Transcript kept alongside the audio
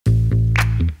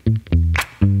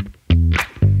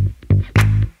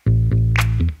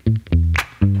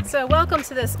welcome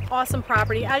to this awesome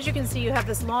property. As you can see, you have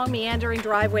this long meandering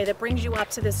driveway that brings you up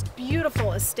to this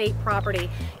beautiful estate property.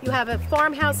 You have a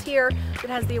farmhouse here that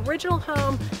has the original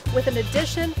home with an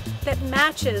addition that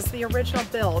matches the original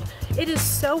build. It is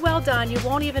so well done, you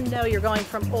won't even know you're going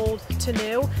from old to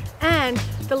new. And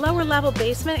the lower level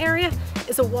basement area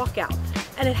is a walkout,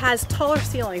 and it has taller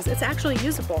ceilings. It's actually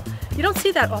usable. You don't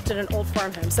see that often in old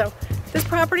farm homes. So this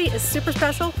property is super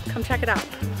special. Come check it out.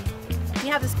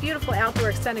 You have this beautiful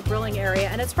outdoor extended grilling area,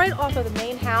 and it's right off of the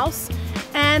main house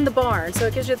and the barn. So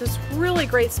it gives you this really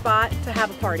great spot to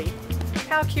have a party.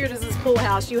 How cute is this pool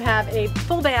house? You have a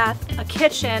full bath, a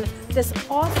kitchen, this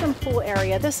awesome pool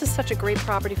area. This is such a great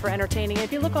property for entertaining.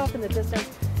 If you look off in the distance,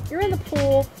 you're in the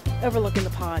pool overlooking the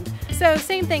pond. So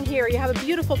same thing here, you have a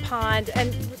beautiful pond,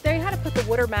 and they had to put the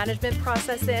water management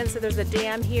process in, so there's a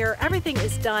dam here. Everything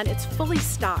is done, it's fully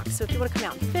stocked. So if you want to come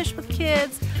out and fish with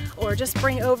kids, or just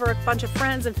bring over a bunch of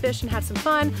friends and fish and have some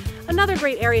fun, another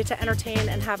great area to entertain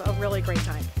and have a really great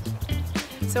time.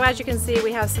 So as you can see,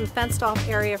 we have some fenced off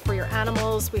area for your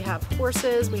animals. We have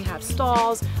horses, we have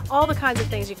stalls, all the kinds of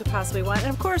things you could possibly want. And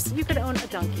of course, you could own a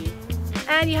donkey.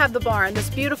 And you have the barn, this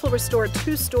beautiful restored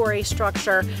two-story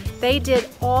structure. They did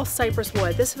all cypress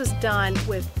wood. This was done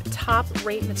with top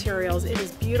rate materials. It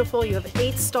is beautiful. You have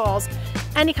 8 stalls.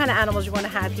 Any kind of animals you want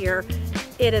to have here.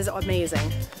 It is amazing.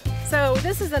 So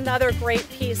this is another great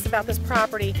piece about this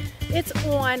property. It's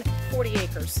on 40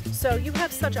 acres. So you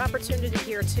have such opportunity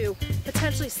here to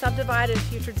potentially subdivide at a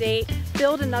future date,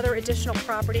 build another additional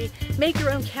property, make your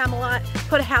own Camelot,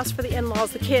 put a house for the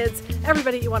in-laws, the kids,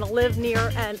 everybody you want to live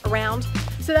near and around.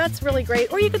 So that's really great.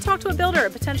 Or you could talk to a builder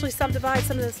and potentially subdivide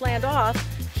some of this land off,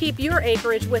 keep your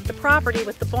acreage with the property,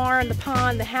 with the barn, the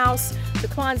pond, the house, the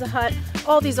Kwanzaa hut,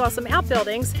 all these awesome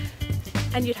outbuildings,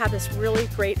 and you'd have this really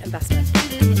great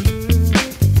investment.